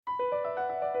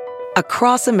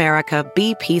Across America,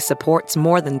 BP supports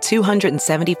more than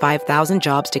 275,000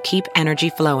 jobs to keep energy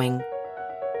flowing.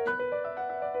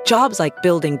 Jobs like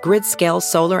building grid-scale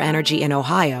solar energy in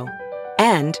Ohio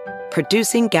and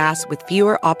producing gas with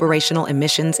fewer operational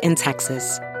emissions in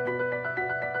Texas.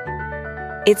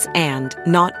 It's and,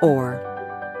 not or.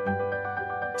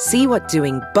 See what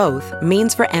doing both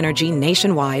means for energy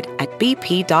nationwide at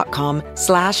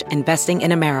bp.com/investing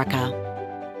in America.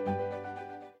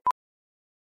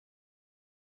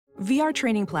 VR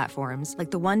training platforms,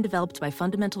 like the one developed by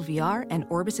Fundamental VR and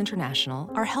Orbis International,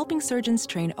 are helping surgeons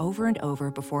train over and over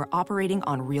before operating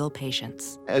on real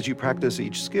patients. As you practice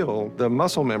each skill, the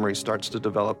muscle memory starts to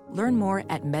develop. Learn more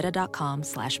at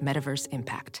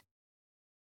meta.com/metaverseimpact.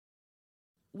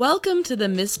 Welcome to the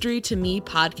Mystery to Me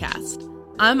podcast.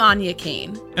 I'm Anya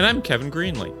Kane. And I'm Kevin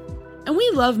Greenlee. And we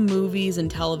love movies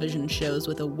and television shows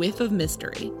with a whiff of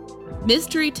mystery.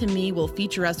 Mystery to Me will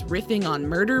feature us riffing on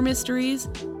murder mysteries,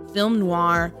 film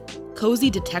noir, cozy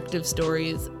detective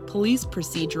stories, police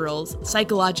procedurals,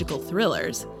 psychological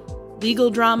thrillers, legal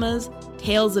dramas,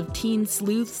 tales of teen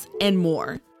sleuths, and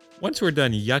more. Once we're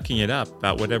done yucking it up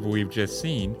about whatever we've just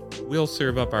seen, we'll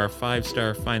serve up our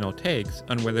 5-star final takes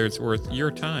on whether it's worth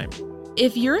your time.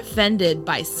 If you're offended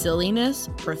by silliness,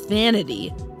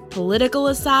 profanity, political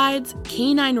asides,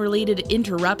 canine-related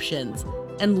interruptions,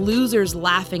 and losers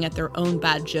laughing at their own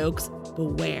bad jokes,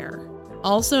 beware.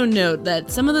 Also note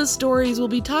that some of the stories we'll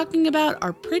be talking about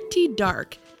are pretty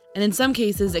dark, and in some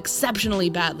cases exceptionally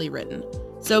badly written.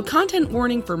 So content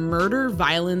warning for murder,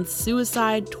 violence,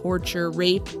 suicide, torture,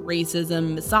 rape,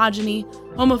 racism, misogyny,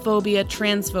 homophobia,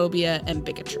 transphobia, and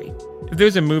bigotry. If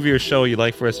there's a movie or show you'd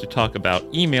like for us to talk about,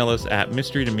 email us at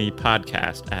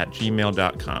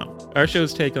mysterytomepodcast@gmail.com. Our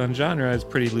show's take on genre is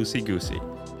pretty loosey-goosey,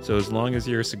 so as long as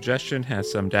your suggestion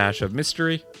has some dash of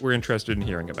mystery, we're interested in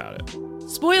hearing about it.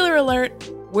 Spoiler alert,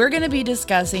 we're going to be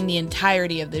discussing the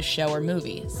entirety of this show or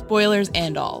movie, spoilers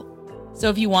and all. So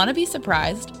if you want to be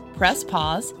surprised, press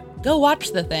pause, go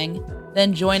watch the thing,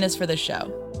 then join us for the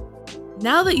show.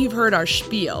 Now that you've heard our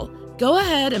spiel, go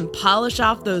ahead and polish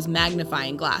off those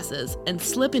magnifying glasses and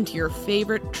slip into your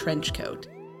favorite trench coat.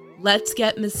 Let's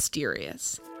get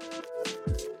mysterious.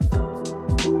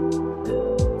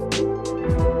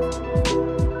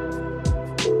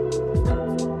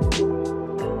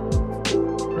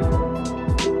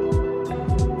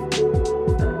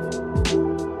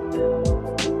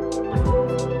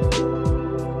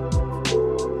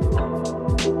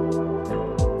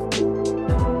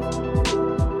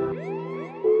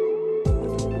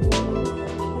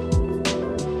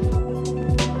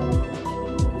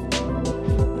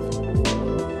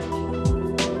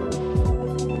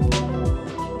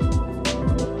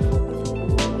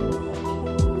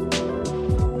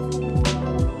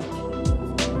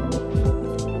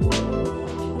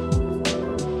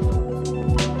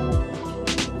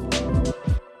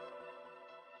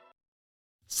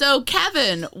 So,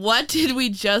 Kevin, what did we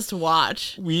just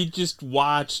watch? We just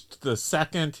watched the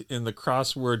second in the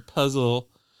Crossword puzzle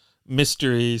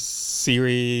mystery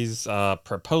series,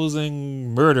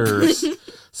 proposing murders,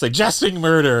 suggesting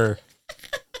murder,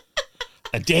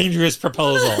 a dangerous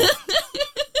proposal,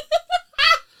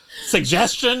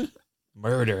 suggestion,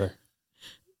 murder.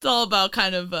 It's all about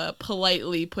kind of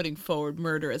politely putting forward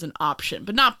murder as an option,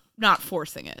 but not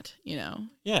forcing it, you know?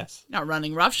 Yes. Not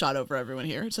running roughshod over everyone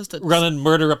here. It's just running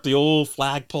murder up the old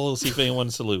flagpole to see if anyone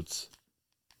salutes.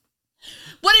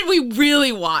 What did we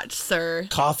really watch, sir?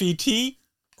 Coffee, tea,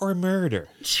 or murder?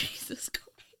 Jesus Christ.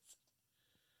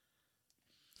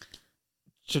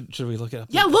 Should we look it up?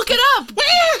 Yeah, look it up!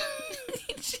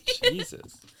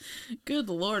 Jesus. Good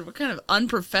Lord, what kind of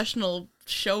unprofessional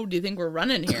show do you think we're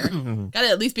running here? Gotta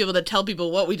at least be able to tell people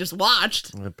what we just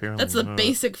watched. Apparently That's the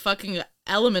basic fucking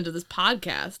element of this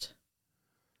podcast.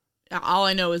 All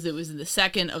I know is it was in the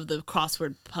second of the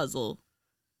crossword puzzle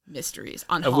mysteries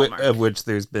on Hallmark. Of which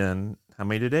there's been, how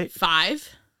many to date?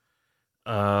 5.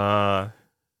 The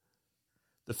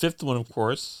fifth one, of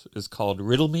course, is called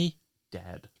Riddle Me,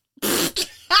 Dad.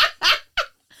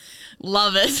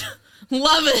 Love it.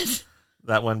 Love it.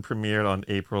 That one premiered on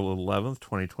April 11th,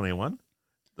 2021.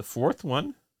 The fourth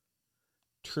one,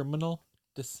 Terminal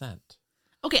Descent.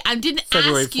 Okay, I didn't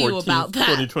February ask you 14th, about that.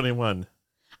 2021.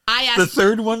 I asked the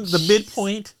third one, the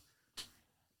midpoint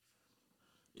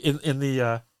in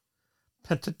the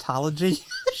pentatology.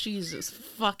 Jesus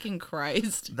fucking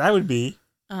Christ. That would be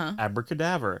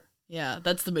Abracadabra. Yeah,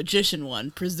 that's the magician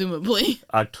one, presumably.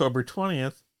 October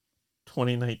 20th,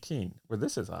 2019. Well,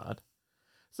 this is odd.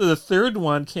 So the third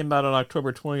one came out on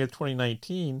October 20th,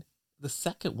 2019. The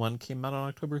second one came out on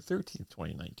October 13th,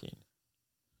 2019.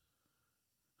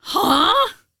 Huh?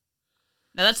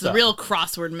 Now that's the real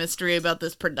crossword mystery about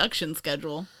this production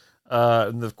schedule.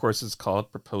 And of course, it's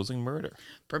called Proposing Murder.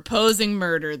 Proposing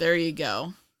Murder. There you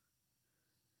go.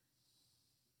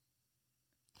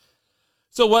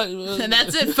 So what? And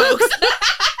that's it, folks.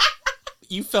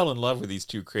 You fell in love with these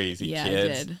two crazy kids. Yeah, I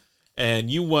did.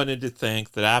 And you wanted to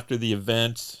think that after the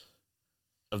events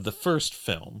of the first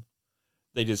film,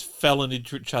 they just fell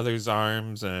into each other's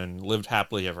arms and lived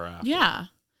happily ever after. Yeah.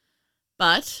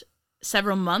 But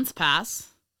several months pass,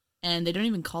 and they don't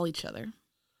even call each other.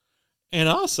 And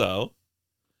also,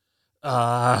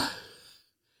 they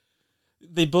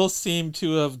both seem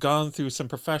to have gone through some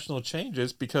professional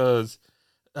changes because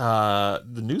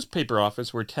the newspaper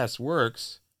office where Tess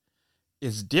works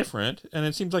is different, and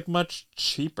it seems like much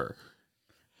cheaper.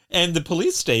 And the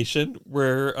police station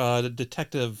where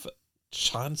Detective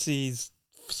Chauncey's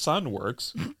son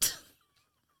works,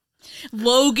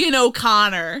 Logan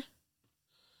O'Connor,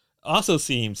 also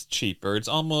seems cheaper. It's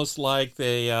almost like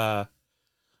they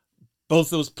both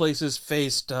those places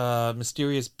faced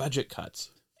mysterious budget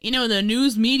cuts. You know, the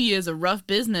news media is a rough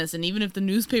business, and even if the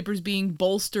newspaper's being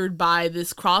bolstered by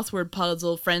this crossword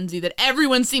puzzle frenzy that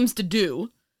everyone seems to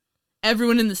do,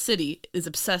 everyone in the city is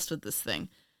obsessed with this thing.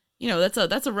 You know,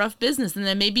 that's a rough business. And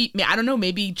then maybe, I don't know,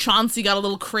 maybe Chauncey got a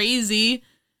little crazy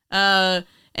and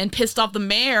pissed off the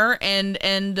mayor, and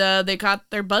they got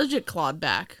their budget clawed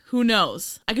back. Who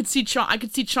knows? I could see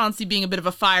Chauncey being a bit of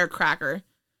a firecracker.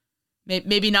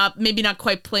 Maybe not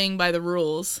quite playing by the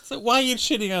rules. So why are you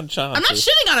shitting on Chauncey? I'm not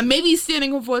shitting on him. Maybe he's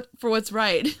standing for what's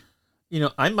right. You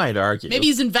know, I might argue. Maybe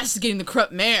he's investigating the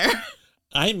corrupt mayor.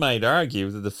 I might argue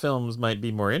that the films might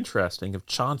be more interesting if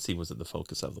Chauncey was at the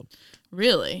focus of them.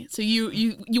 Really? So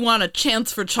you want a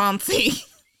chance for Chauncey?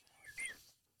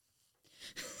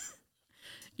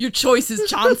 Your choice is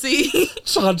Chauncey.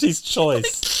 Chauncey's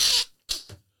choice.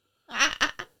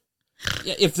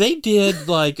 Yeah, if they did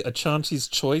like a Chauncey's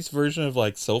Choice version of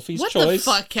like Sophie's what Choice. What the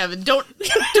fuck, Kevin? Don't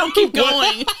keep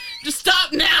going. Just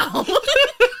stop now.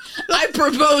 I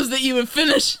propose that you would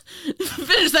finish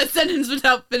that sentence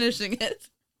without finishing it.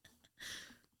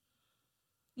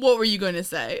 What were you going to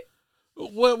say?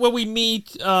 When we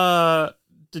meet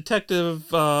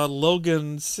Detective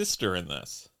Logan's sister in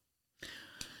this.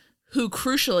 Who,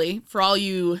 crucially, for all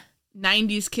you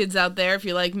 90s kids out there, if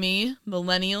you're like me,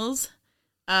 millennials,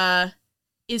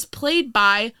 is played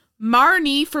by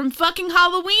Marnie from fucking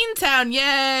Halloween Town.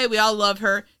 Yay! We all love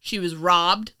her. She was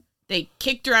robbed. They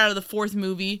kicked her out of the fourth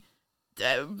movie.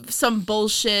 Some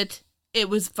bullshit. It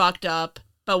was fucked up.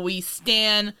 But we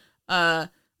stan a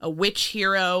witch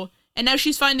hero. And now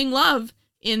she's finding love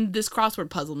in this crossword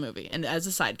puzzle movie and as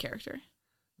a side character.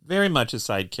 Very much a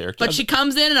side character. But she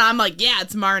comes in and I'm like, yeah,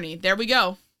 it's Marnie. There we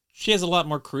go. She has a lot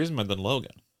more charisma than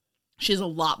Logan. She has a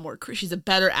lot more. She's a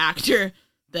better actor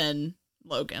than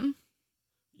Logan.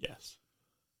 Yes.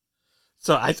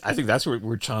 So I think that's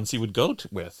where Chauncey would go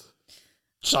with.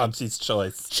 Chauncey's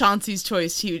Choice. Chauncey's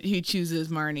Choice. He chooses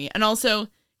Marnie. And also,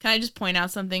 can I just point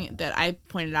out something that I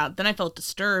pointed out? Then I felt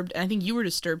disturbed, and I think you were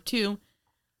disturbed too.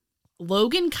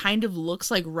 Logan kind of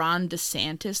looks like Ron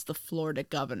DeSantis, the Florida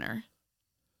governor.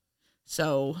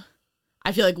 So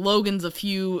I feel like Logan's a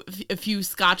few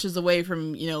scotches away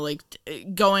from, you know, like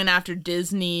going after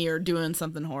Disney or doing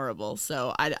something horrible.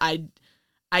 So I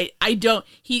don't,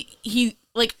 he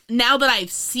like, now that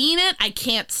I've seen it, I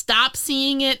can't stop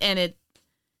seeing it, and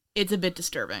it's a bit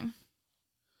disturbing.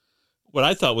 What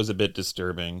I thought was a bit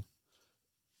disturbing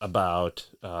about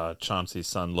Chauncey's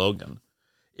son Logan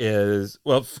is,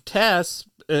 well, Tess,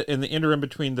 in the interim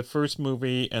between the first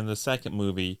movie and the second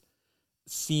movie,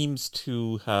 seems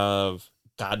to have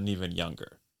gotten even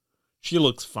younger. She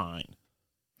looks fine.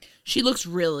 She looks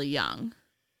really young.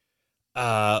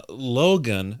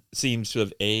 Logan seems to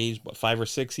have aged, 5 or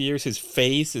 6 years. His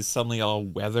face is suddenly all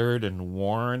weathered and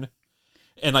worn.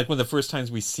 And like one of the first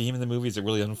times we see him in the movie is a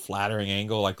really unflattering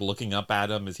angle, like looking up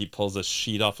at him as he pulls a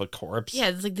sheet off a corpse. Yeah,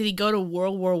 it's like, did he go to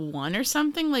World War I or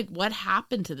something? Like, what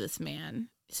happened to this man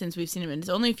since we've seen him? And it's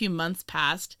only a few months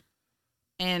past.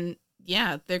 And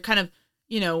yeah, they're kind of,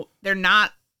 you know,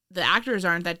 the actors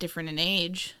aren't that different in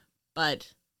age,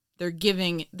 but they're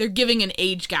giving an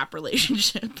age gap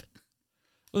relationship.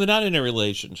 Well, they're not in a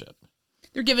relationship.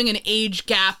 They're giving an age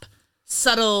gap,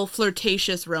 subtle,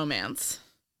 flirtatious romance.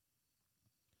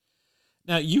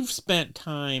 Now, you've spent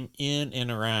time in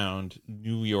and around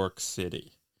New York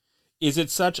City. Is it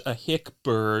such a hick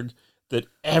burg that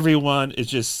everyone is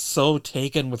just so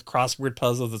taken with crossword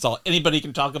puzzles? That's all anybody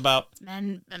can talk about?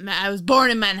 I was born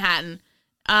in Manhattan.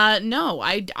 No,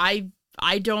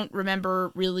 I don't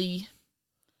remember really.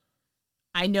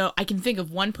 I know I can think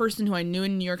of one person who I knew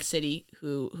in New York City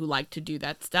who liked to do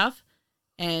that stuff,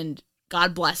 and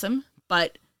God bless him.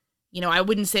 But, you know, I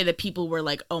wouldn't say that people were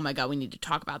like, oh my God, we need to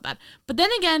talk about that. But then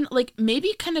again, like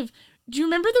maybe kind of, do you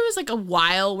remember there was like a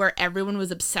while where everyone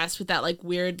was obsessed with that like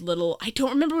weird little, I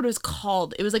don't remember what it was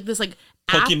called. It was like this like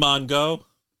app. Pokemon Go?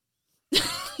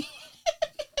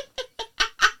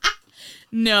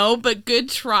 No, but good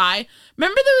try.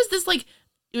 Remember there was this like,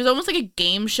 it was almost like a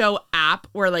game show app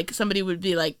where like somebody would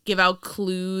be like give out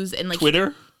clues and like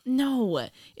Twitter? No,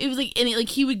 it was like, and like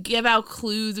he would give out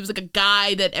clues. It was like a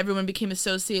guy that everyone became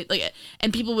associated like,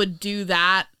 and people would do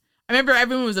that. I remember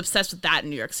everyone was obsessed with that in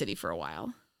New York City for a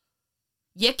while.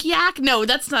 Yik Yak? No,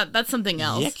 that's something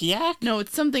else. Yik Yak? No,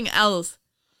 it's something else.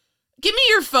 Give me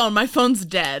your phone. My phone's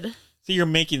dead. So you're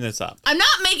making this up. I'm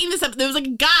not making this up. There was like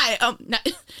a guy.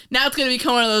 Now it's going to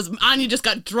become one of those Anya just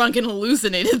got drunk and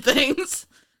hallucinated things.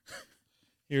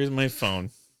 Here's my phone.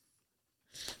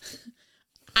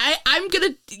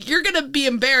 You're going to be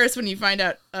embarrassed when you find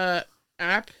out.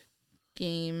 App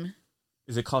game.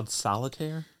 Is it called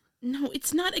Solitaire? No,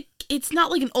 it's not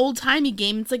like an old-timey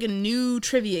game. It's like a new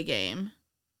trivia game.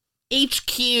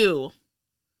 HQ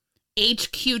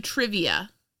Trivia.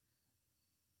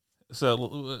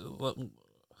 So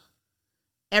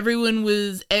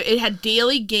it had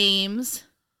daily games,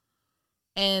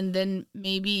 and then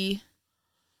maybe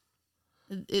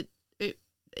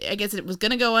I guess it was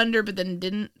gonna go under, but then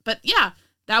didn't. But yeah,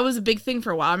 that was a big thing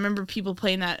for a while. I remember people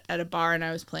playing that at a bar, and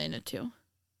I was playing it too.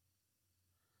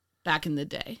 Back in the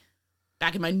day,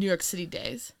 back in my New York City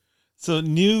days. So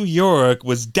New York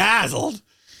was dazzled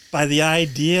by the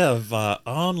idea of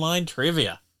online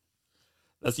trivia.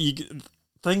 That's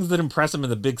things that impress them in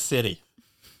the big city.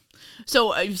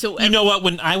 So you know what?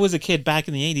 When I was a kid back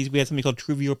in the 80s, we had something called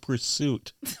Trivial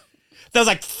Pursuit. That was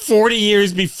like 40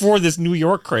 years before this New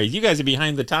York craze. You guys are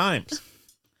behind the times.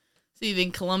 So you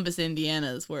think Columbus,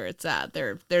 Indiana is where it's at?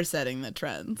 They're setting the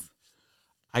trends.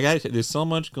 I gotta say, there's so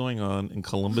much going on in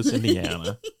Columbus,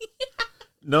 Indiana.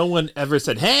 No one ever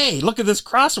said, "Hey, look at this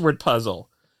crossword puzzle,"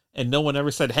 and no one ever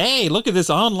said, "Hey, look at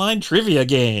this online trivia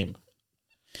game."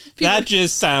 That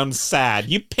just sounds sad.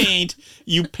 You paint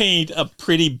a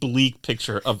pretty bleak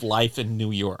picture of life in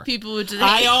New York. People would just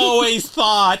I always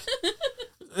thought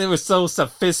it was so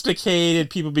sophisticated.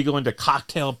 People be going to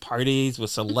cocktail parties with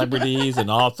celebrities and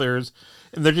authors,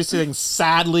 and they're just sitting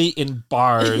sadly in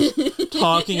bars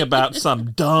talking about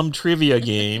some dumb trivia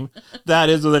game. That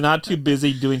is, they're not too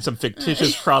busy doing some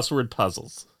fictitious crossword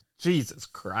puzzles. Jesus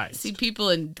Christ. See, people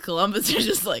in Columbus are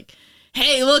just like,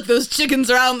 hey, look, those chickens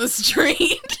are out on the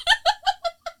street.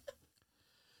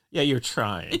 Yeah, you're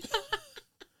trying.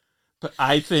 But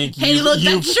I think hey, look,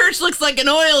 that church looks like an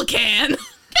oil can.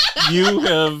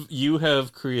 you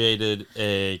have created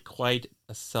quite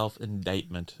a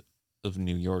self-indictment of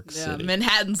New York City.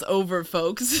 Manhattan's over,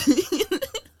 folks.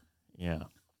 Yeah.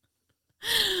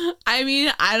 I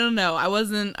mean, I don't know. I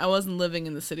wasn't living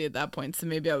in the city at that point, so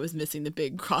maybe I was missing the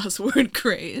big crossword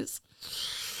craze.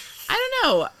 I don't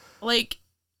know. Like,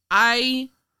 I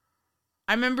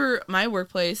remember my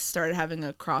workplace started having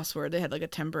a crossword. They had like a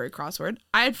temporary crossword.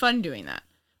 I had fun doing that.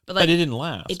 But like, it didn't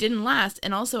last. It didn't last.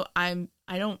 And also I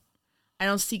don't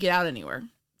seek it out anywhere.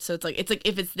 So it's like if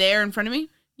it's there in front of me,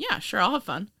 yeah, sure, I'll have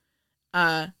fun.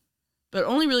 But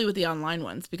only really with the online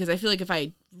ones, because I feel like if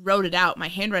I wrote it out, my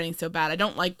handwriting's so bad. I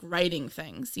don't like writing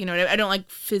things. You know, I don't like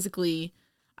physically.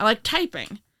 I like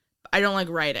typing. I don't like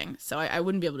writing, so I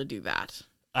wouldn't be able to do that.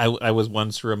 I was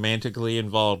once romantically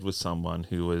involved with someone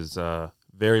who was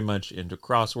very much into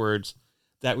crosswords.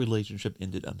 That relationship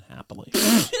ended unhappily.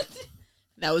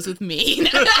 That was with me.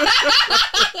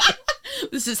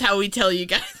 This is how we tell you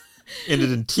guys.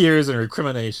 Ended in tears and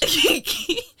recrimination.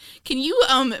 Can you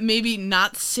maybe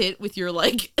not sit with your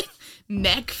like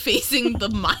neck facing the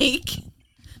mic?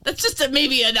 That's just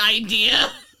maybe an idea.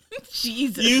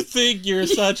 Jesus. You think you're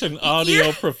such an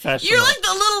audio professional. You're like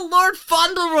the little Lord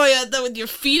Fauntleroy out there with your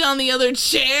feet on the other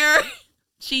chair.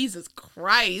 Jesus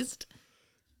Christ.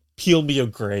 Peel me a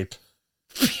grape.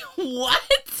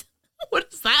 What? What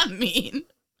does that mean?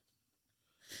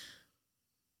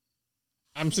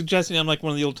 I'm suggesting I'm like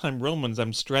one of the old-time Romans.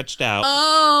 I'm stretched out.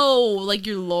 Oh, like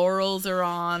your laurels are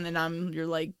on and you're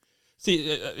like...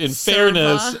 See, in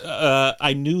fairness,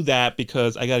 I knew that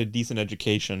because I got a decent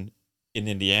education in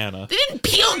Indiana. They didn't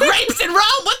peel grapes in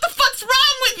Rome. What the fuck's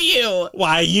wrong with you?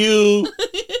 Why, you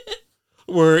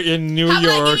were in New York. How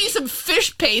about I give you some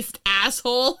fish paste,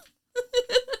 asshole?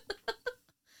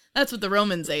 That's what the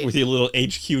Romans ate. With your little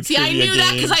HQ trivia See, I knew games.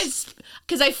 that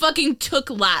because I fucking took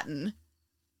Latin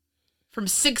from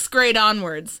 6th grade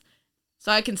onwards,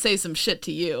 so I can say some shit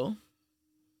to you.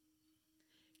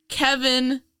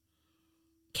 Kevinus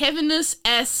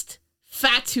est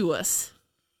fatuus.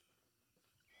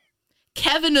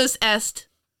 Kevinus est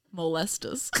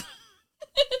molestus.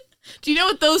 Do you know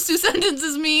what those two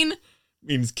sentences mean?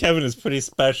 Means Kevin is pretty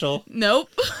special. Nope.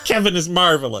 Kevin is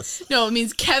marvelous. No, it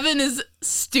means Kevin is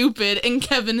stupid and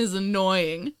Kevin is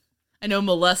annoying. I know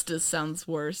molestus sounds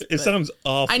worse. It sounds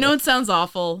awful. I know it sounds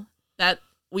awful. That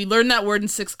we learned that word in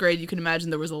 6th grade. You can imagine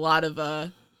there was a lot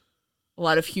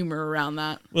of humor around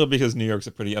that. Well, because New York's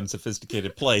a pretty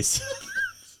unsophisticated place.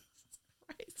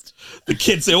 Christ. The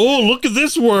kids say, "Oh, look at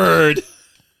this word."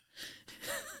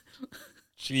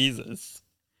 Jesus.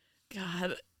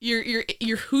 God,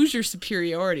 your Hoosier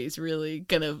superiority is really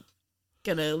gonna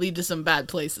lead to some bad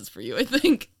places for you, I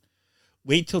think.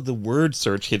 Wait till the word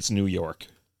search hits New York.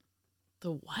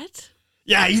 The what?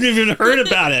 Yeah, you've never even heard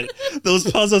about it. Those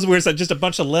puzzles where it's like just a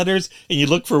bunch of letters and you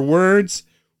look for words.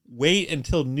 Wait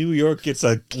until New York gets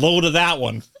a load of that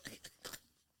one.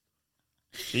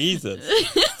 Jesus.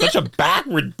 Such a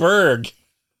backward burg.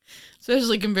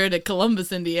 Especially compared to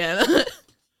Columbus, Indiana.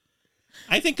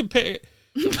 I think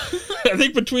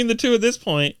between the two at this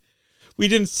point, we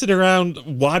didn't sit around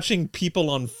watching people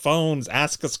on phones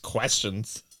ask us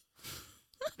questions.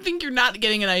 I think you're not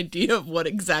getting an idea of what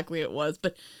exactly it was.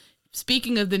 But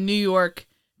speaking of the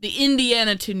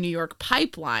Indiana to New York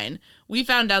pipeline, we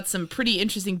found out some pretty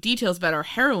interesting details about our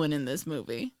heroine in this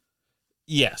movie.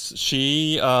 Yes,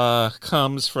 she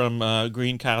comes from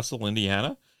Greencastle,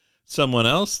 Indiana. Someone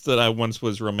else that I once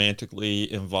was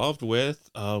romantically involved with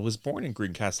was born in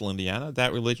Greencastle, Indiana.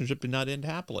 That relationship did not end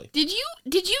happily. Did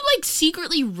you like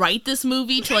secretly write this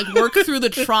movie to like work through the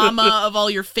trauma of all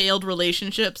your failed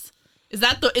relationships? Are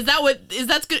you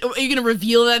going to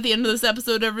reveal that at the end of this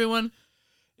episode, everyone?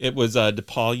 It was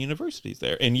DePaul University's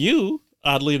there. And you,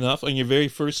 oddly enough, on your very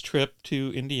first trip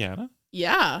to Indiana,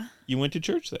 yeah, you went to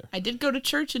church there. I did go to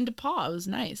church in DePaul. It was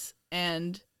nice.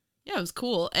 And yeah, it was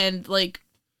cool. And like,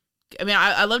 I mean,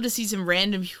 I love to see some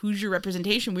random Hoosier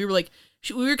representation. We were kind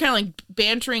of like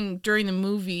bantering during the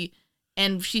movie,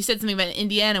 and she said something about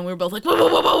Indiana, and we were both like, whoa, whoa,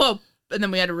 whoa, whoa, whoa. And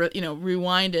then we had to,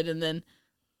 rewind it and then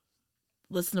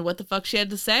listen to what the fuck she had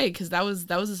to say, because that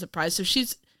was a surprise. So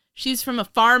she's from a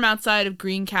farm outside of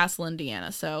Greencastle,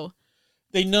 Indiana. So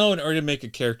they know in order to make a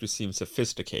character seem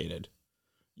sophisticated,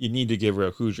 you need to give her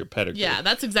a Hoosier pedigree. Yeah,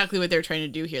 that's exactly what they're trying to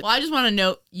do here. Well, I just want to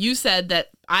note, you said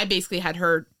that I basically had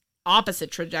her opposite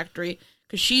trajectory,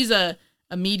 because she's a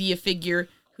media figure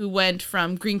who went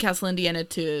from Greencastle, Indiana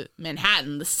to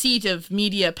Manhattan, the seat of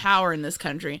media power in this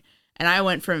country. And I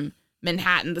went from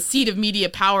Manhattan, the seat of media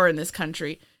power in this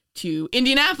country, to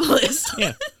Indianapolis.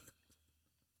 Yeah.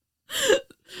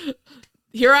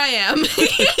 Here I am.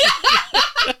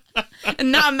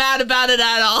 And not mad about it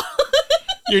at all.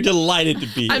 You're delighted to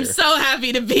be here. I'm so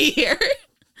happy to be here.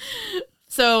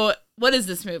 So, what is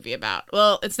this movie about?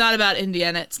 Well, it's not about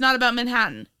Indiana. It's not about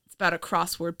Manhattan. It's about a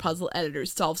crossword puzzle editor who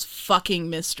solves fucking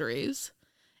mysteries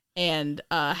and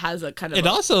has a kind of...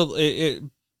 It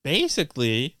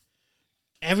basically,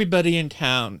 everybody in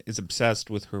town is obsessed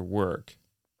with her work.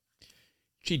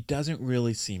 She doesn't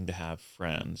really seem to have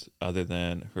friends other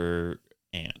than her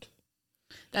aunt.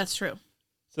 That's true.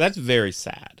 So that's very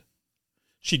sad.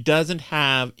 She doesn't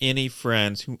have any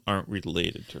friends who aren't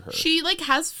related to her. She, like,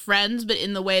 has friends, but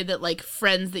in the way that, like,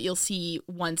 friends that you'll see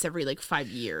once every, like, 5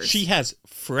 years. She has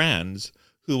friends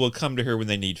who will come to her when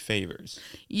they need favors.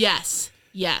 Yes.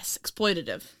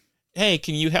 Exploitative. Hey,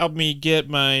 can you help me get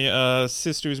my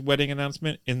sister's wedding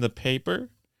announcement in the paper?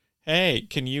 Hey,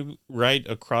 can you write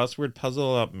a crossword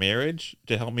puzzle about marriage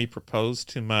to help me propose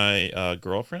to my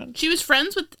girlfriend? She was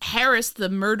friends with Harris, the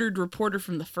murdered reporter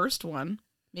from the first one.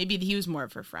 Maybe he was more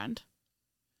of her friend.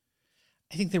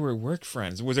 I think they were work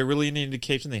friends. Was there really any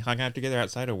indication they hung out together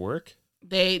outside of work?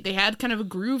 They had kind of a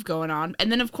groove going on.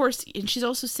 And then, of course, and she's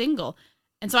also single.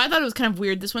 And so I thought it was kind of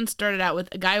weird. This one started out with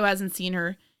a guy who hasn't seen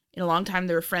her in a long time.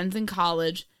 They were friends in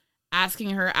college, asking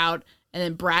her out, and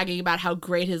then bragging about how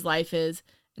great his life is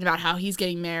and about how he's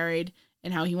getting married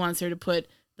and how he wants her to put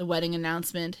the wedding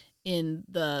announcement in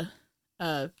the,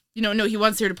 he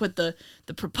wants her to put the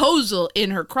proposal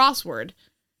in her crossword.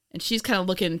 And she's kind of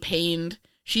looking pained.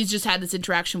 She's just had this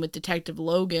interaction with Detective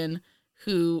Logan,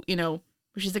 who, where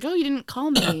she's like, oh, you didn't call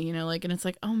me, and it's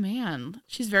like, oh man,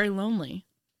 she's very lonely.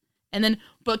 And then,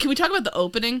 but can we talk about the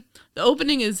opening? The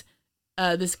opening is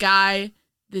this guy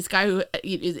who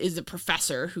is a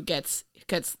professor who gets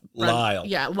Lyle.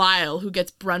 Yeah, Lyle, who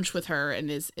gets brunch with her and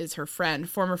is her friend,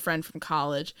 former friend from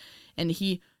college. And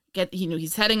he's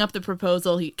setting up the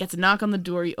proposal. He gets a knock on the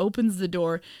door. He opens the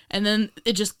door, and then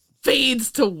it just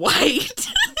fades to white.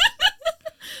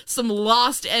 Some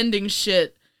lost ending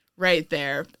shit right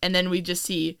there. And then we just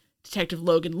see Detective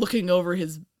Logan looking over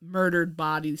his murdered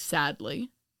body sadly.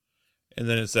 And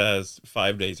then it says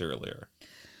 5 days earlier.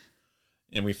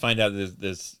 And we find out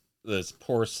this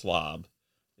poor slob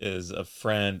is a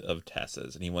friend of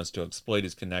Tess's, and he wants to exploit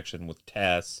his connection with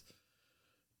Tess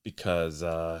because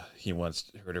he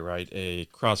wants her to write a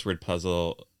crossword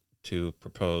puzzle to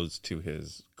propose to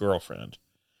his girlfriend.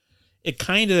 It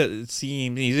kind of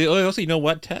seemed, also, you know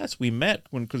what, Tess? We met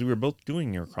because we were both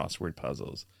doing your crossword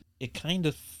puzzles. It kind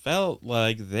of felt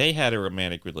like they had a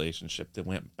romantic relationship that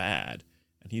went bad,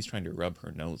 and he's trying to rub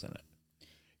her nose in it.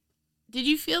 Did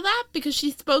you feel that? Because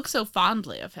she spoke so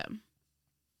fondly of him.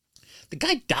 The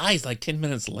guy dies like 10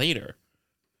 minutes later.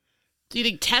 Do you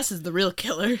think Tess is the real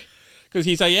killer? Because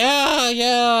he's like, yeah,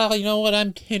 you know what,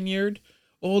 I'm tenured.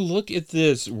 Oh, look at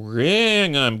this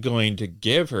ring I'm going to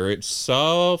give her. It's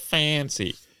so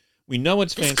fancy. We know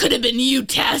it's fancy. This could have been you,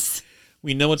 Tess.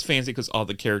 We know it's fancy because all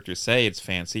the characters say it's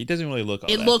fancy. It doesn't really look all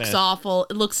that fancy. It looks awful.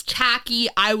 It looks tacky.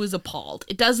 I was appalled.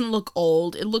 It doesn't look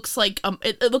old. It looks like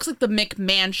it looks like the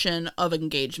McMansion of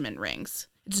engagement rings.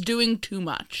 It's doing too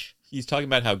much. He's talking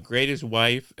about how great his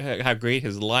life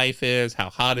is, how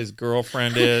hot his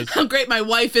girlfriend is. How great my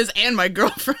wife is and my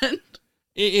girlfriend.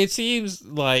 It seems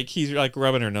like he's like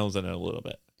rubbing her nose in it a little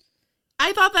bit.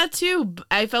 I thought that too.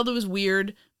 I felt it was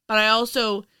weird, but I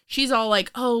also, she's all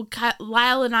like, oh,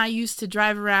 Lyle and I used to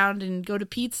drive around and go to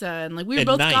pizza, and like we were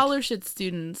both scholarship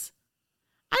students.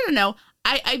 I don't know.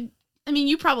 I mean,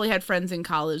 you probably had friends in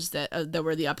college that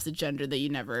were the opposite gender that you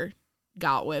never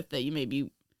got with, that you maybe.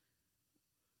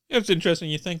 It's interesting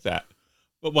you think that.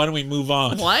 But why don't we move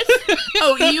on? What?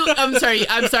 Oh, I'm sorry.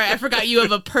 I forgot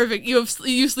you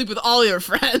sleep with all your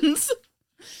friends.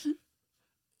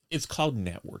 It's called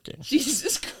networking.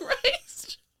 Jesus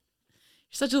Christ.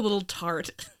 You're such a little tart.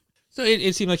 So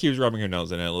it seemed like he was rubbing her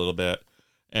nose in it a little bit.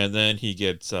 And then he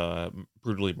gets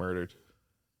brutally murdered.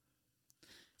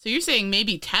 So you're saying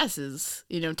maybe Tess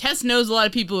knows a lot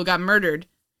of people who got murdered.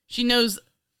 She knows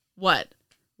what?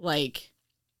 Like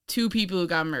 2 people who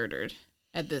got murdered.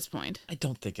 At this point. I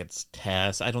don't think it's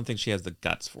Tess. I don't think she has the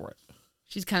guts for it.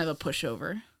 She's kind of a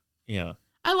pushover. Yeah.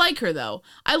 I like her, though.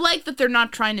 I like that they're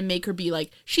not trying to make her be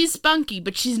like, she's spunky,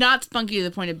 but she's not spunky to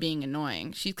the point of being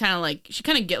annoying. She's kind of like,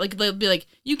 they'll be like,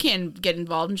 you can't get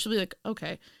involved, and she'll be like,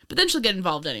 okay. But then she'll get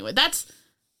involved anyway. That's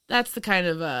the kind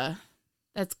of,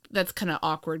 that's kind of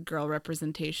awkward girl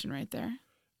representation right there.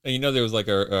 And there was like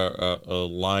a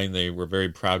line they were very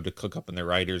proud to cook up in their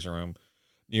writer's room.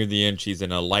 Near the end, she's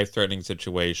in a life-threatening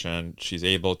situation. She's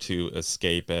able to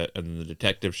escape it, and the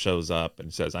detective shows up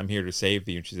and says, I'm here to save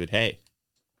you. And she said, hey,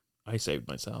 I saved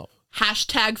myself.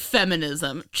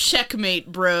 #feminism.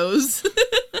 Checkmate, bros.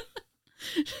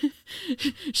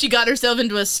 She got herself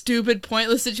into a stupid,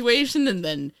 pointless situation and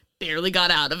then barely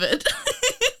got out of it.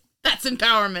 That's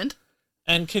empowerment.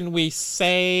 And can we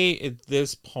say at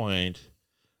this point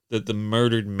that the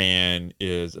murdered man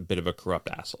is a bit of a corrupt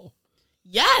asshole?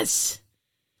 Yes.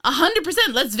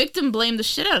 100%. Let's victim blame the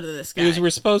shit out of this guy. Because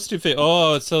we're supposed to think,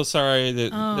 it's so sorry that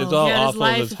it's all awful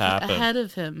that's happened. Ahead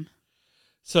of him.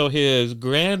 So his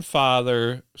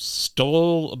grandfather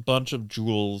stole a bunch of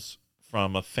jewels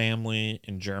from a family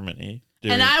in Germany.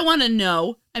 And I want to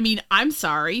know, I mean, I'm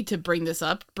sorry to bring this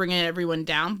up, bringing everyone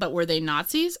down, but were they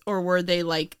Nazis or were they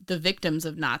like the victims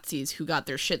of Nazis who got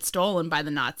their shit stolen by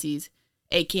the Nazis,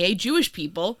 aka Jewish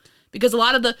people? Because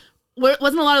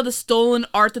wasn't a lot of the stolen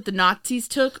art that the Nazis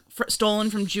took stolen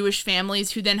from Jewish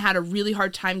families who then had a really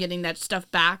hard time getting that stuff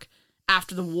back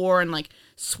after the war, and like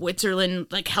Switzerland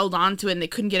like held on to it and they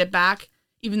couldn't get it back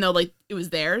even though like it was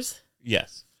theirs?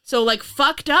 Yes. So like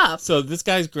fucked up. So this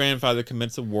guy's grandfather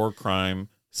commits a war crime,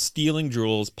 stealing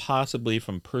jewels possibly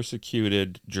from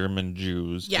persecuted German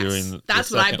Jews during the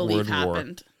Second World War.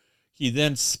 Happened. He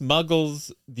then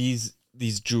smuggles these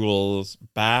jewels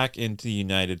back into the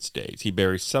United States. He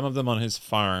buries some of them on his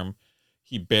farm.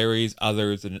 He buries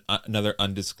others in another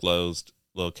undisclosed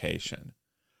location.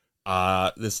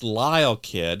 This Lyle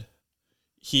kid,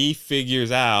 he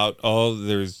figures out,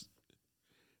 there's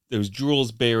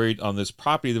jewels buried on this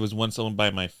property that was once owned by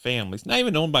my family. It's not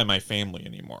even owned by my family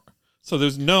anymore. So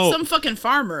there's some fucking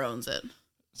farmer owns it.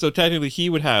 So technically he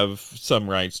would have some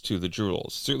rights to the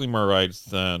jewels, certainly more rights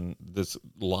than this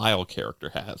Lyle character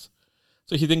has.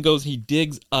 So he then he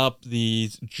digs up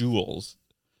these jewels,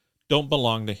 don't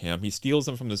belong to him. He steals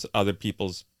them from this other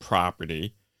people's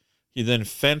property. He then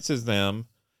fences them,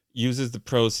 uses the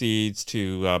proceeds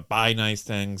to buy nice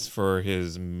things for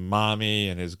his mommy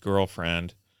and his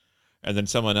girlfriend. And then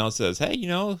someone else says, hey,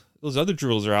 those other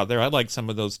jewels are out there. I'd like some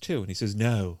of those too. And he says,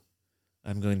 no,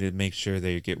 I'm going to make sure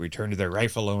they get returned to their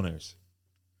rightful owners.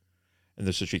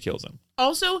 And so she kills him.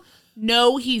 Also,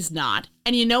 no, he's not.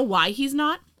 And you know why he's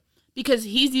not? Because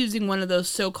he's using one of those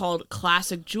so-called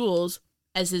classic jewels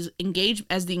as the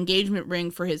engagement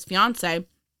ring for his fiance.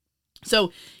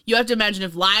 So you have to imagine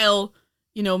if Lyle,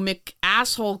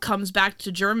 McAsshole comes back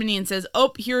to Germany and says,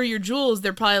 "Oh, here are your jewels."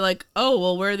 They're probably like, "Oh,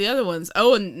 well, where are the other ones?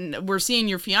 Oh, and we're seeing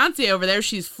your fiance over there.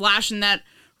 She's flashing that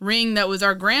ring that was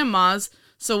our grandma's.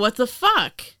 So what the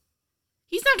fuck?"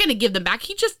 He's not going to give them back.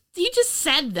 He just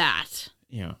said that.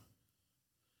 Yeah.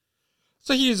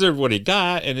 So he deserved what he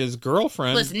got, and his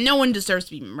girlfriend... Listen, no one deserves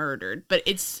to be murdered, but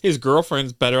it's... His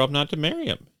girlfriend's better off not to marry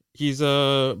him. He's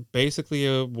basically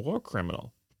a war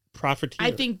criminal. Profiteer.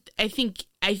 I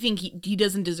think he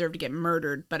doesn't deserve to get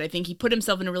murdered, but I think he put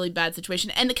himself in a really bad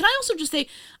situation. And can I also just say,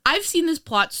 I've seen this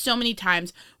plot so many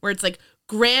times where it's like,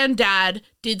 granddad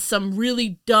did some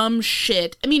really dumb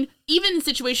shit. I mean, even in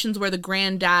situations where the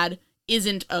granddad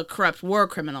isn't a corrupt war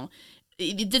criminal,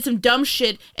 he did some dumb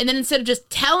shit, and then instead of just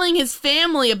telling his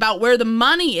family about where the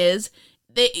money is,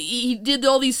 he did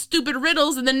all these stupid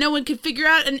riddles, and then no one could figure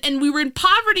out, and we were in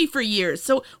poverty for years.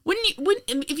 So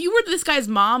if you were this guy's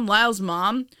mom, Lyle's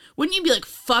mom, wouldn't you be like,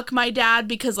 fuck my dad?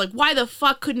 Because like, why the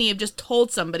fuck couldn't he have just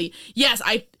told somebody, yes,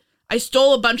 I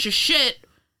stole a bunch of shit,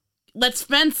 let's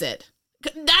fence it?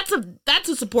 That's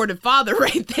a supportive father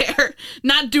right there.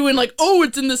 Not doing like, oh,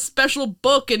 it's in this special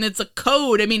book and it's a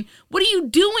code. I mean, what are you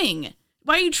doing?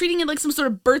 Why are you treating it like some sort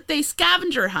of birthday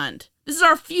scavenger hunt? This is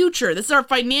our future. This is our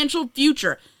financial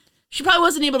future. She probably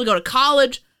wasn't able to go to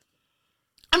college.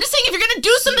 I'm just saying, if you're going to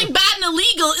do something bad and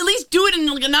illegal, at least do it in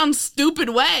like a non-stupid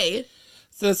way.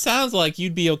 So it sounds like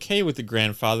you'd be okay with the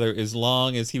grandfather as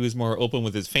long as he was more open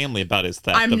with his family about his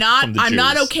theft. I'm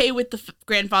not okay with the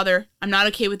grandfather. I'm not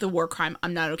okay with the war crime.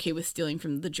 I'm not okay with stealing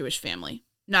from the Jewish family.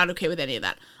 Not okay with any of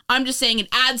that. I'm just saying it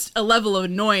adds a level of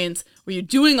annoyance where you're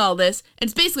doing all this and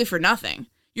it's basically for nothing.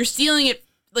 You're stealing it,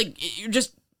 like, you're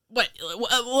just, why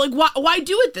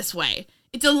do it this way?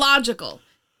 It's illogical.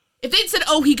 If they'd said,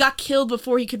 oh, he got killed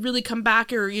before he could really come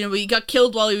back, or, he got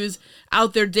killed while he was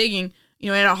out there digging, he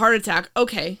had a heart attack.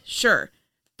 Okay, sure.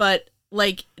 But,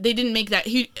 like, they didn't make that.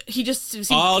 He just seemed...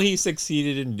 All he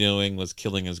succeeded in doing was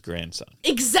killing his grandson.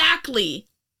 Exactly.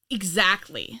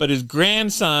 But his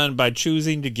grandson, by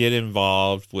choosing to get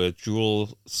involved with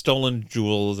stolen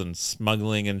jewels and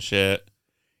smuggling and shit,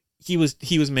 he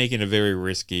was making a very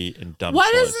risky and dumb choice.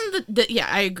 Why doesn't yeah,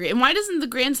 I agree. And why doesn't the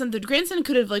grandson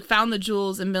could have like found the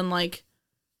jewels and been like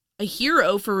a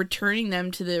hero for returning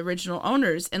them to the original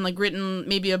owners and like written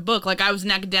maybe a book. Like, I was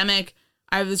an academic.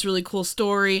 I have this really cool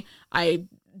story. I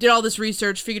did all this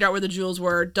research, figured out where the jewels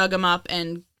were, dug them up,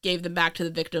 and gave them back to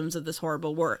the victims of this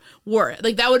horrible war.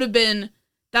 Like, that would have been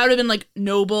like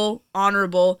noble,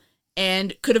 honorable,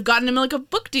 and could have gotten him like a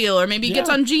book deal, or maybe he gets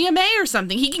on GMA or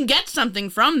something. He can get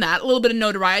something from that, a little bit of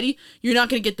notoriety. You're not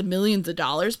going to get the millions of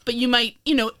dollars, but you might,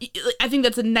 I think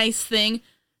that's a nice thing.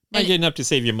 Might get enough to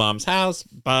save your mom's house,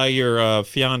 buy your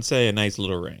fiance a nice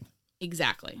little ring.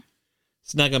 Exactly.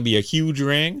 It's not going to be a huge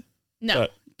ring. No,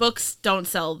 books don't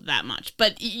sell that much,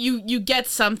 but you get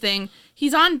something. He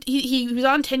was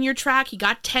on tenure track. He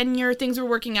got tenure. Things were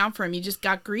working out for him. He just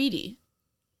got greedy.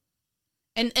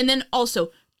 And then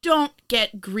also, don't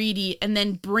get greedy and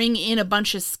then bring in a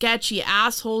bunch of sketchy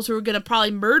assholes who are going to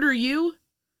probably murder you.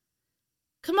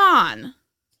 Come on.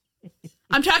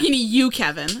 I'm talking to you,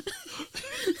 Kevin.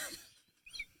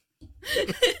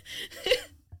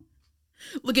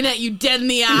 Looking at you dead in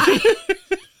the eye.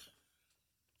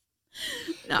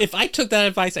 No. If I took that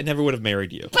advice, I never would have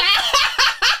married you.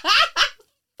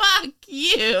 Fuck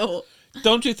you.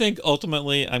 Don't you think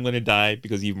ultimately I'm going to die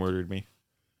because you murdered me?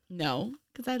 No,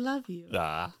 because I love you.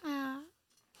 Ah.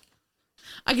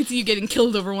 I can see you getting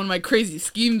killed over one of my crazy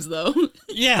schemes, though.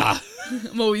 Yeah.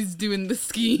 I'm always doing the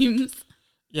schemes.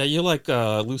 Yeah, you're like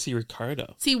Lucy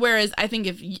Ricardo. See, whereas I think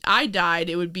if I died,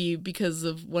 it would be because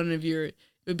of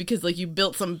because like you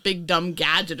built some big dumb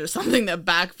gadget or something that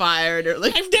backfired, or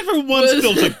like I've never once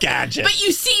built a gadget. But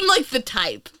you seem like the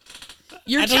type.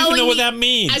 I don't even know what that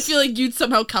means. I feel like you'd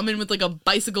somehow come in with like a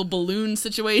bicycle balloon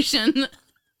situation.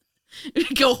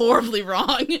 It'd go horribly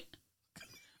wrong.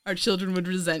 Our children would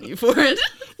resent you for it.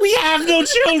 We have no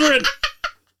children.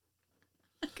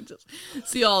 I can just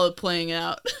see all it playing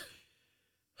out.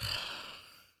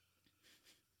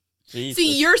 Jesus.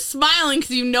 See, you're smiling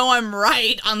because you know I'm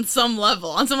right on some level.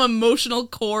 On some emotional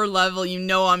core level, you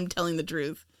know I'm telling the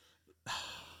truth.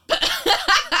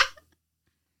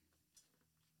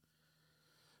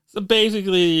 So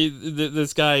basically,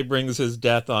 this guy brings his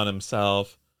death on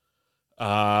himself.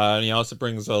 And he also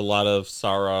brings a lot of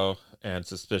sorrow and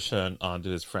suspicion onto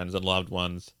his friends and loved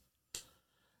ones.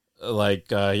 Like,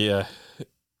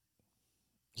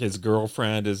 his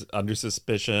girlfriend is under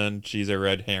suspicion. She's a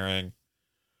red herring.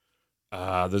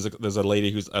 There's a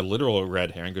lady who's a literal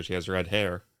red herring because she has red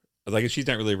hair. Like, she's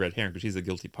not really a red herring because she's a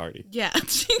guilty party. Yeah.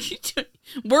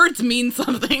 Words mean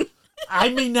something. I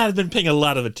may not have been paying a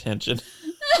lot of attention.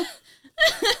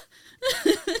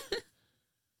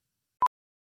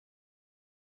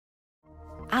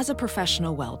 As a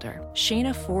professional welder,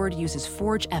 Shayna Ford uses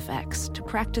Forge FX to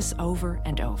practice over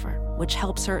and over, which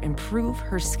helps her improve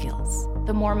her skills.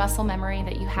 The more muscle memory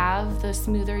that you have, the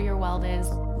smoother your weld is.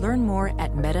 Learn more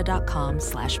at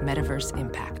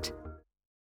meta.com/metaverseimpact.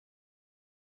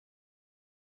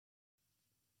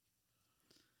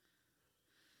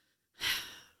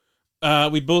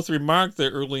 We both remarked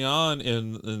that early on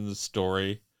in the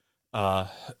story,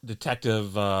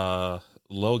 Detective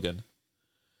Logan,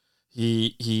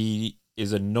 he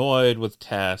is annoyed with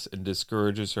Tess and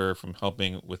discourages her from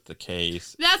helping with the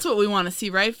case. That's what we want to see,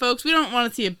 right, folks? We don't want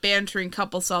to see a bantering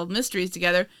couple solve mysteries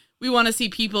together. We want to see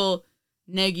people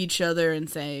nag each other and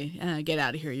say, get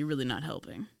out of here, you're really not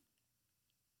helping.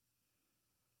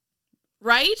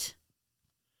 Right?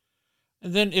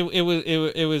 And then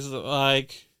it was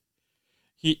like...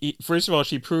 He first of all,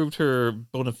 she proved her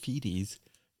bona fides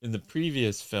in the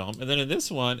previous film. And then in this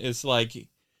one, it's like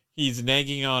he's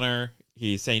nagging on her.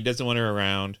 He's saying he doesn't want her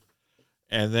around.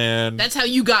 And then... That's how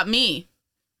you got me.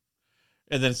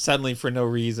 And then suddenly, for no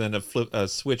reason, a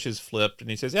switch is flipped.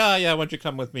 And he says, yeah, why don't you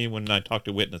come with me when I talk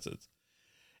to witnesses?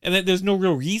 And then there's no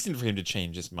real reason for him to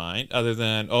change his mind other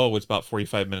than, it's about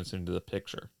 45 minutes into the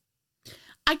picture.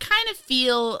 I kind of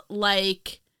feel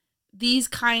like these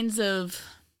kinds of...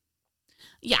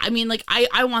 Yeah, I mean, like,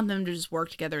 I want them to just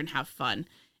work together and have fun.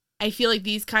 I feel like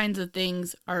these kinds of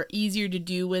things are easier to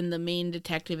do when the main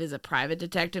detective is a private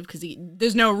detective because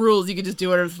there's no rules. You can just do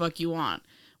whatever the fuck you want.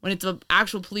 When it's an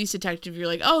actual police detective, you're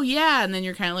like, oh, yeah. And then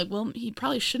you're kind of like, well, he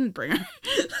probably shouldn't bring her.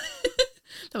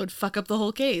 That would fuck up the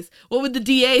whole case. What would the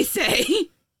DA say?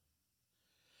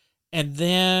 And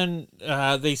then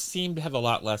they seem to have a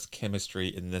lot less chemistry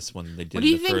in this one than they did in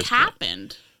the first one. What do you think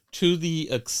happened? To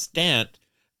the extent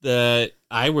that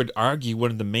I would argue one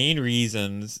of the main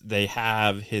reasons they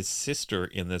have his sister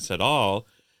in this at all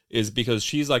is because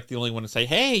she's like the only one to say,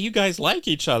 hey, you guys like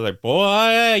each other.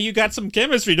 Boy, you got some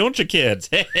chemistry, don't you, kids?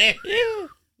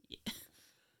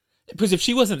 Because if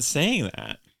she wasn't saying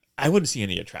that, I wouldn't see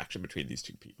any attraction between these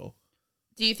two people.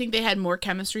 Do you think they had more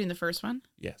chemistry in the first one?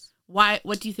 Yes. Why?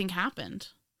 What do you think happened?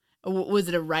 Was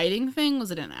it a writing thing?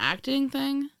 Was it an acting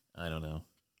thing? I don't know.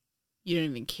 You don't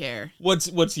even care.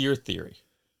 What's your theory?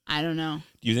 I don't know.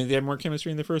 Do you think they had more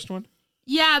chemistry in the first one?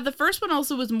 Yeah, the first one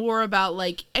also was more about,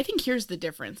 like, I think here's the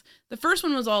difference. The first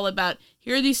one was all about,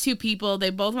 here are these two people,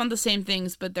 they both want the same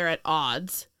things, but they're at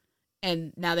odds,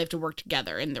 and now they have to work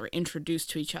together, and they're introduced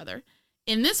to each other.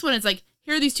 In this one, it's like,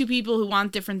 here are these two people who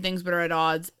want different things, but are at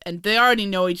odds, and they already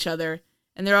know each other,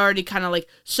 and they're already kind of like,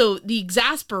 so the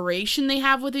exasperation they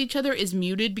have with each other is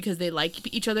muted because they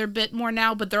like each other a bit more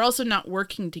now, but they're also not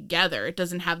working together. It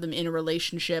doesn't have them in a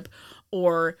relationship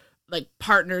or like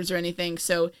partners or anything.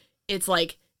 So it's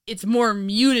like, it's more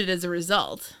muted as a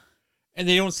result. And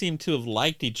they don't seem to have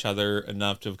liked each other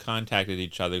enough to have contacted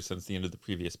each other since the end of the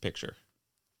previous picture.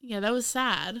 Yeah, that was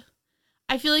sad.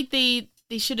 I feel like they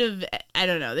should have, I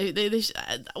don't know. They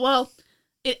well,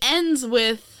 it ends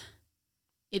with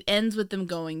them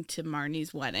going to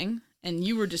Marnie's wedding, and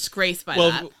you were disgraced by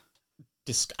that.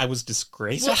 I was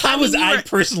disgraced? Well, How was I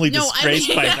personally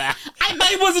disgraced by that?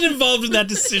 I wasn't involved in that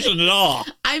decision at all.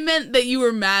 I meant that you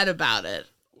were mad about it.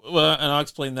 Well, and I'll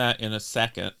explain that in a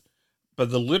second.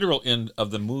 But the literal end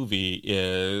of the movie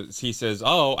is he says,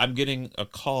 I'm getting a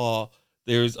call.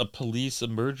 There's a police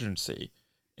emergency.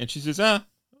 And she says, why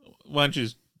don't you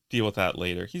just deal with that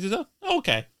later? He says,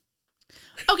 okay.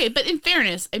 Okay, but in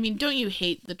fairness, I mean, don't you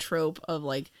hate the trope of,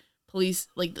 like, police,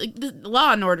 like the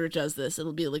Law and Order does this.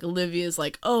 It'll be like Olivia's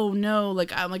like, oh no,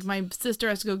 like I'm like my sister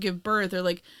has to go give birth, or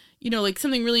like, you know, like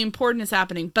something really important is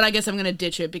happening, but I guess I'm gonna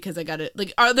ditch it because I got it.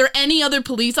 Like, are there any other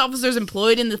police officers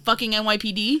employed in the fucking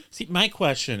NYPD? See, my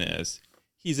question is,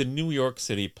 he's a New York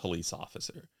City police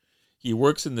officer. He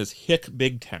works in this hick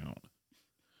big town,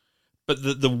 but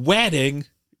the wedding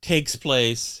takes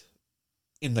place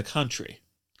in the country.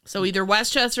 So either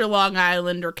Westchester, Long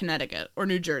Island, or Connecticut, or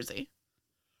New Jersey.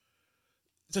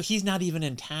 So he's not even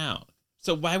in town.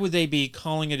 So why would they be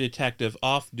calling a detective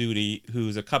off duty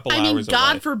who's a couple hours away?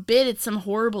 God forbid it's some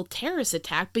horrible terrorist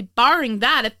attack, but barring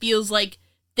that, it feels like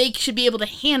they should be able to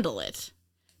handle it.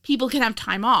 People can have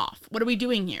time off. What are we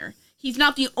doing here? He's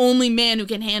not the only man who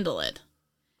can handle it.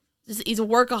 He's a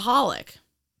workaholic.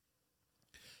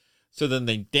 So then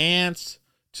they dance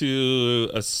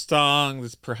to a song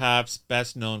that's perhaps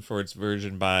best known for its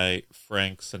version by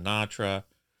Frank Sinatra.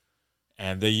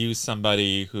 And they use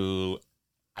somebody who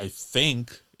I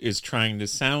think is trying to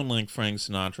sound like Frank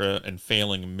Sinatra and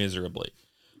failing miserably.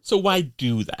 So why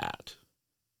do that?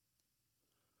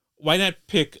 Why not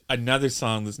pick another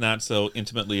song that's not so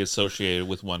intimately associated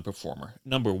with one performer?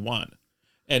 Number one.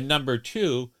 And number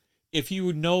two, if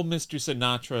you know Mr.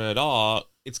 Sinatra at all,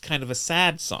 it's kind of a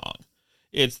sad song.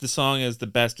 It's the song as The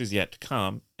Best Is Yet to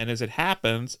Come. And as it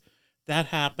happens, that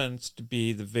happens to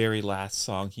be the very last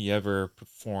song he ever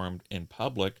performed in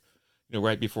public,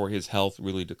 right before his health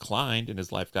really declined and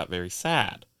his life got very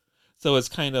sad. So it's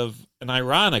kind of an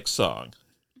ironic song.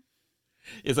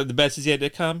 Is it The Best Is Yet to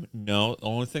Come? No, the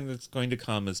only thing that's going to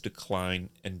come is decline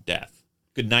and death.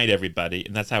 Good night, everybody.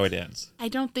 And that's how it ends. I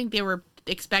don't think they were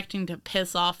expecting to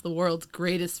piss off the world's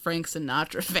greatest Frank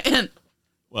Sinatra fan.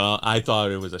 Well, I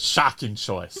thought it was a shocking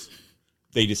choice.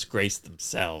 They disgraced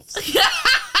themselves.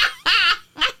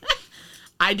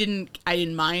 I didn't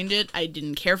mind it. I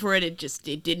didn't care for it.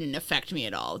 It didn't affect me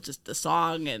at all. Just the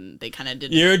song, and they kind of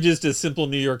didn't. You're just a simple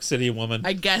New York City woman.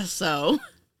 I guess so.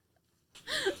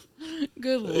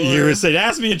 Good Lord. You were saying,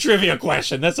 ask me a trivia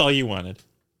question. That's all you wanted.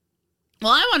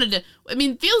 Well, I wanted to. I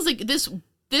mean, it feels like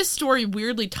this story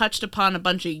weirdly touched upon a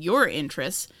bunch of your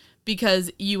interests because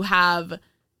you have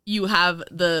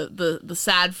the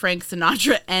sad Frank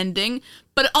Sinatra ending,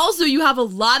 but also you have a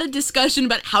lot of discussion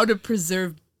about how to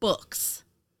preserve books.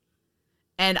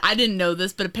 And I didn't know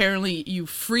this, but apparently you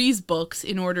freeze books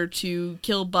in order to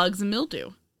kill bugs and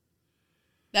mildew.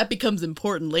 That becomes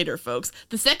important later, folks.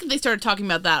 The second they started talking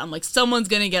about that, I'm like, someone's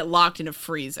going to get locked in a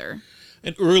freezer.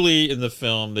 And early in the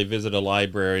film, they visit a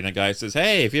library, and a guy says,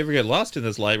 hey, if you ever get lost in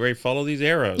this library, follow these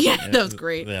arrows. Yeah, that was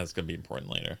great. Yeah, it's going to be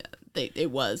important later. Yeah,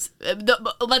 it was.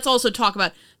 Let's also talk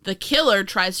about the killer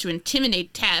tries to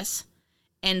intimidate Tess,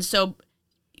 and so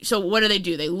what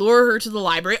do? They lure her to the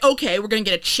library. Okay, we're going to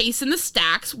get a chase in the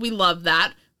stacks. We love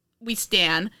that. We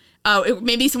stan.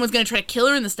 Maybe someone's going to try to kill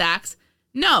her in the stacks.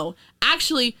 No,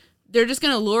 actually, they're just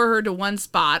going to lure her to one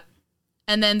spot,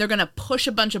 and then they're going to push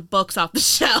a bunch of books off the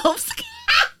shelves.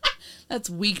 That's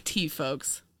weak tea,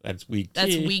 folks. That's weak tea.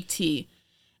 That's weak tea.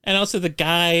 And also the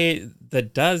guy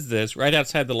that does this, right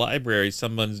outside the library,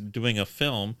 someone's doing a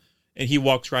film, and he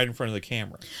walks right in front of the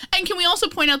camera. And can we also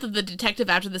point out that the detective,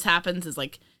 after this happens, is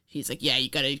like, he's like, yeah, you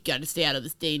gotta stay out of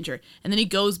this danger. And then he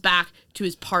goes back to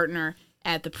his partner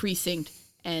at the precinct,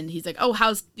 and he's like, oh,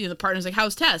 the partner's like,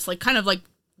 how's Tess? Like, kind of like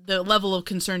the level of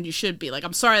concern you should be. Like,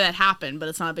 I'm sorry that happened, but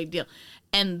it's not a big deal.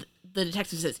 And the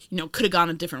detective says, could have gone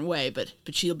a different way, but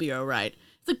she'll be all right.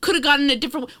 It's like, could have gone in a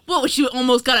different way. What, she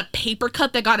almost got a paper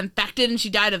cut that got infected and she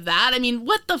died of that? I mean,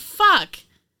 what the fuck?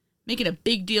 Making a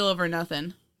big deal over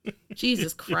nothing.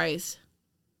 Jesus Christ.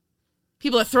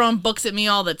 People are throwing books at me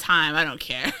all the time. I don't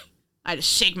care. I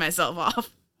just shake myself off.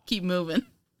 Keep moving.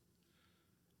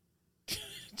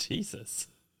 Jesus.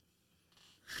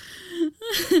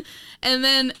 and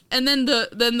then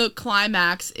the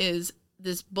climax is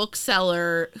this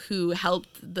bookseller who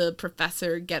helped the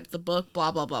professor get the book, blah,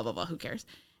 blah, blah, blah, blah. Who cares?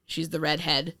 She's the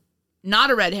redhead.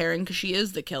 Not a red herring because she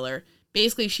is the killer.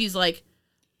 Basically, she's like,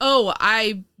 oh,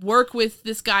 I work with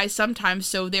this guy sometimes,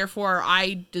 so therefore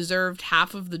I deserved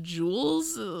half of the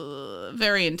jewels.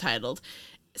 Very entitled.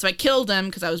 So I killed him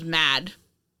because I was mad.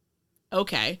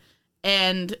 Okay.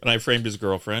 And I framed his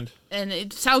girlfriend. And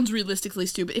it sounds realistically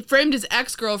stupid. It framed his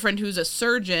ex-girlfriend, who's a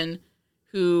surgeon,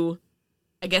 who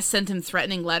I guess sent him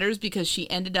threatening letters because she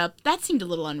ended up... That seemed a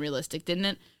little unrealistic, didn't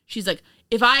it? She's like,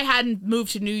 if I hadn't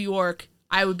moved to New York,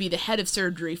 I would be the head of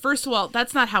surgery. First of all,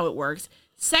 that's not how it works.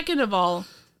 Second of all,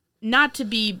 not to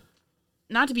be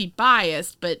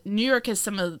biased, but New York has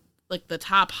some of like the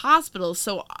top hospitals.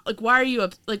 So like, why are you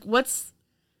up? Like, it's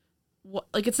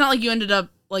not like you ended up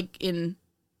like in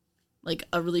like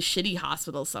a really shitty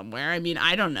hospital somewhere. I mean,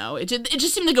 I don't know. It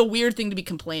just seemed like a weird thing to be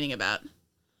complaining about.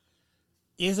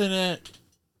 Isn't it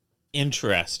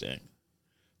interesting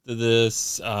that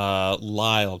this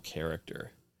Lyle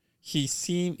character, he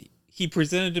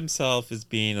presented himself as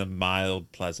being a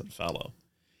mild, pleasant fellow.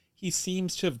 He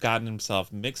seems to have gotten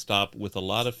himself mixed up with a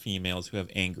lot of females who have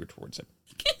anger towards him.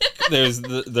 There's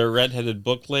the redheaded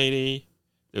book lady.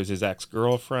 There's his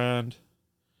ex-girlfriend.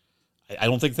 I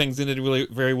don't think things ended really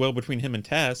very well between him and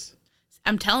Tess.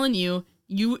 I'm telling you,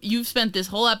 you've spent this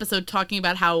whole episode talking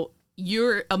about how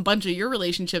a bunch of your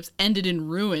relationships ended in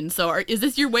ruin. So is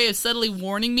this your way of subtly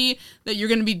warning me that you're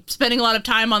going to be spending a lot of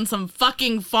time on some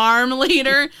fucking farm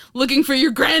later looking for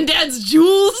your granddad's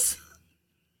jewels?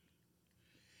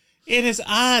 It is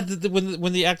odd that when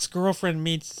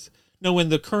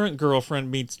the current girlfriend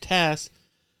meets Tess,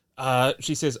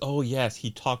 she says, oh yes,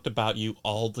 he talked about you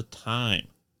all the time.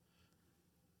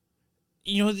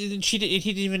 He didn't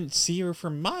even see her for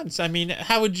months. I mean,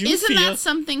 how would you feel? Isn't that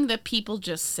something that people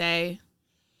just say?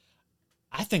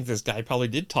 I think this guy probably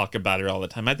did talk about it all the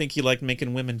time. I think he liked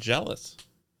making women jealous.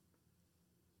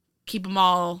 Keep them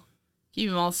all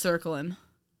circling.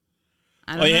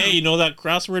 I don't know. Hey, you know that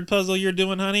crossword puzzle you're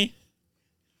doing, honey?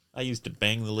 I used to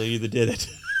bang the lady that did it.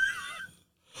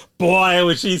 Boy,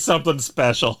 was she something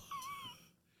special.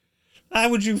 How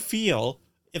would you feel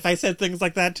if I said things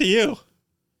like that to you?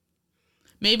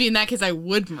 Maybe in that case I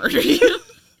would murder you.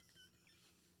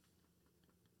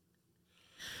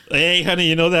 Hey, honey,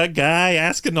 you know that guy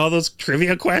asking all those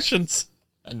trivia questions?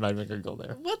 I might make her go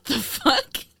there. What the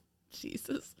fuck?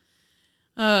 Jesus.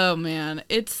 Oh, man.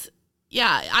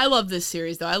 Yeah, I love this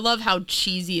series, though. I love how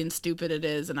cheesy and stupid it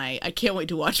is, and I can't wait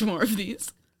to watch more of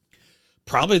these.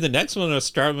 Probably the next one will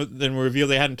start with then reveal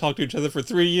they hadn't talked to each other for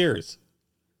 3 years.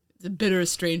 It's a bitter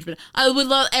estrangement. I would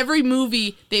love every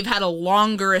movie, they've had a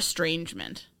longer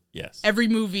estrangement. Yes. Every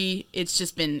movie,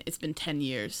 it's been 10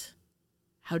 years.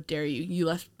 How dare you? You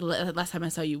left, last time I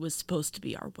saw you was supposed to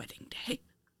be our wedding day.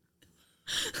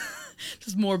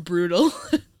 Just more brutal.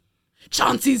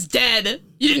 Chauncey's dead.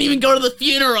 You didn't even go to the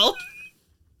funeral.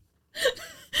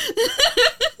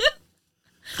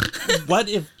 What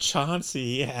if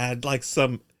Chauncey had like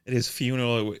at his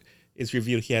funeral, it's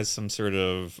revealed he has some sort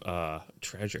of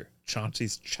treasure.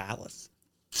 Chauncey's chalice.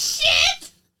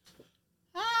 Shit!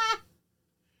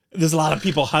 There's a lot of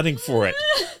people hunting for it.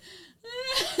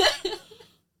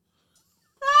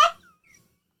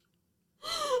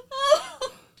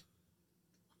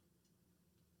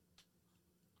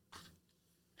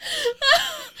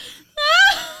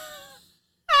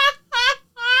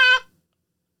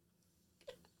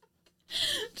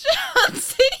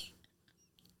 Chauncey!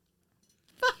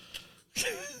 Fuck.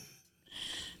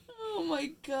 Oh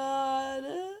my god.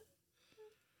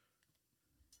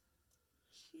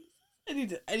 I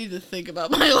need to think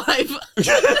about my life.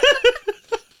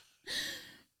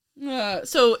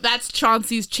 So that's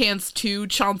Chauncey's Chance 2,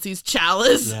 Chauncey's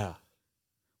Chalice. Yeah.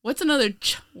 What's another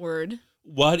word?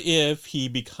 What if he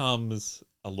becomes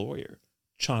a lawyer?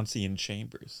 Chauncey in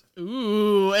Chambers.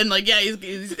 Ooh, and like, yeah,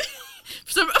 he's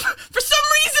for some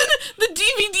reason the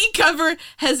DVD cover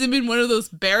has him in one of those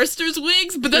barrister's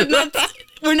wigs, but then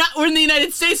we're in the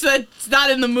United States, so that's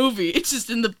not in the movie. It's just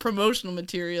in the promotional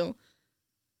material.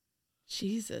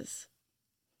 Jesus.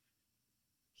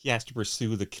 He has to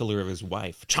pursue the killer of his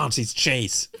wife. Chauncey's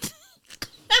Chase.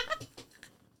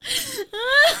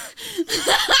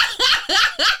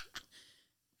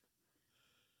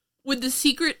 With the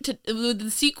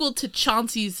sequel to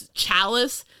Chauncey's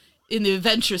Chalice in the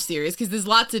adventure series, because there's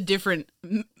lots of different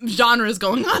genres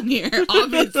going on here,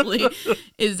 obviously,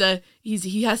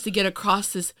 he has to get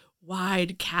across this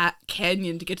wide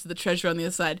canyon to get to the treasure on the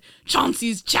other side.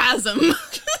 Chauncey's Chasm.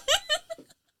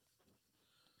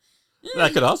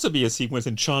 That could also be a sequence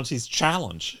in Chauncey's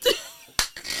Challenge.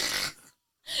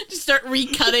 Just start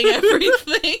recutting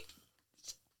everything.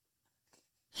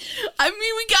 I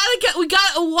mean, we gotta.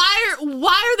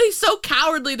 Why are they so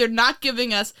cowardly? They're not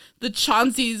giving us the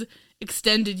Chauncey's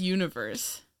extended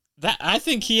universe. That I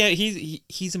think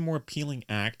he's a more appealing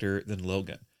actor than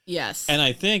Logan. Yes, and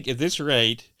I think at this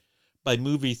rate, by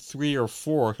movie 3 or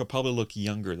 4, he'll probably look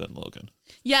younger than Logan.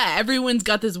 Yeah, everyone's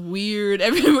got this weird.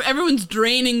 Everyone's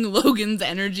draining Logan's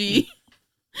energy,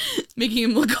 making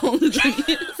him look older than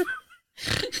he is.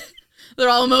 They're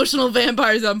all emotional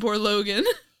vampires on poor Logan.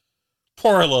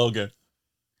 Poor Logan.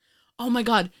 Oh my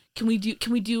God! Can we do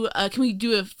a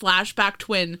flashback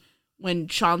twin when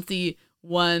Chauncey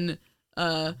won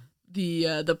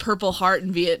the Purple Heart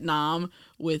in Vietnam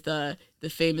with the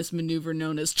famous maneuver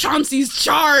known as Chauncey's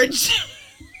Charge?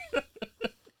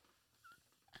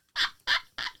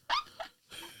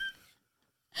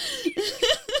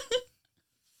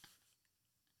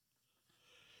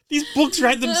 These books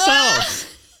write themselves.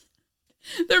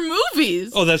 They're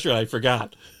movies. Oh, that's right. I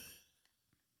forgot.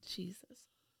 Jesus.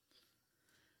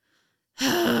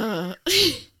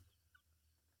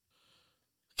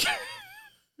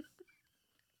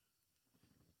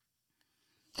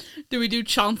 Did we do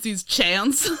Chauncey's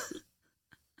Chance? Oh,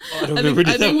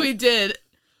 I think we did.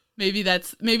 Maybe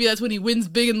that's when he wins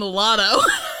big in the lotto.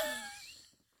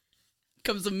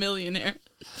 Becomes a millionaire.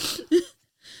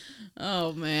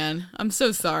 Oh man, I'm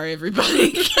so sorry,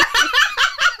 everybody.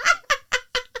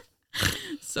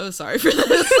 So sorry for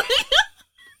this.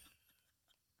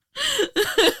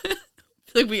 I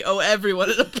feel like we owe everyone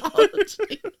an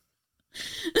apology.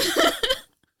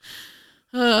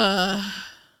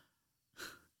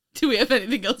 Do we have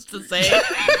anything else to say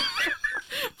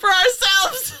for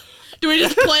ourselves? Do we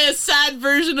just play a sad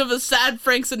version of a sad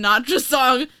Frank Sinatra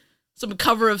song? Some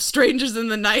cover of Strangers in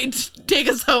the Night. Take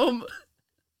us home.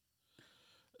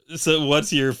 So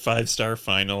what's your 5-star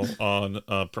final on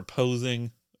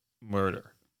Proposing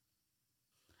Murder?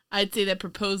 I'd say that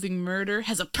Proposing Murder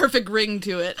has a perfect ring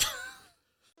to it.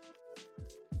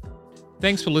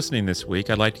 Thanks for listening this week.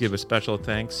 I'd like to give a special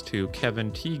thanks to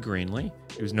Kevin T. Greenlee,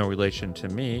 who's no relation to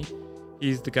me.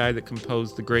 He's the guy that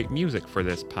composed the great music for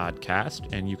this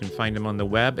podcast, and you can find him on the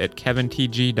web at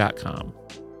kevintg.com.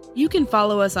 You can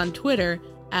follow us on Twitter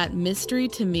at Mystery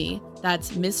to Me. That's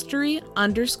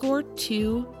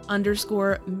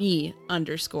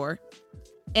mystery_to_me_.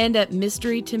 And at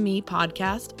Mystery to Me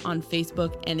Podcast on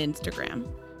Facebook and Instagram.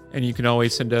 And you can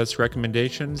always send us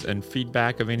recommendations and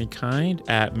feedback of any kind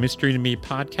at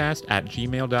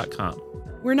mysterytomepodcast@gmail.com.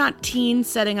 We're not teens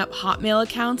setting up Hotmail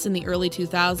accounts in the early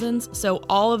 2000s, so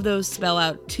all of those spell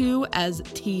out 2 as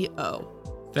T-O.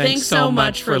 Thanks so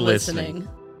much for listening.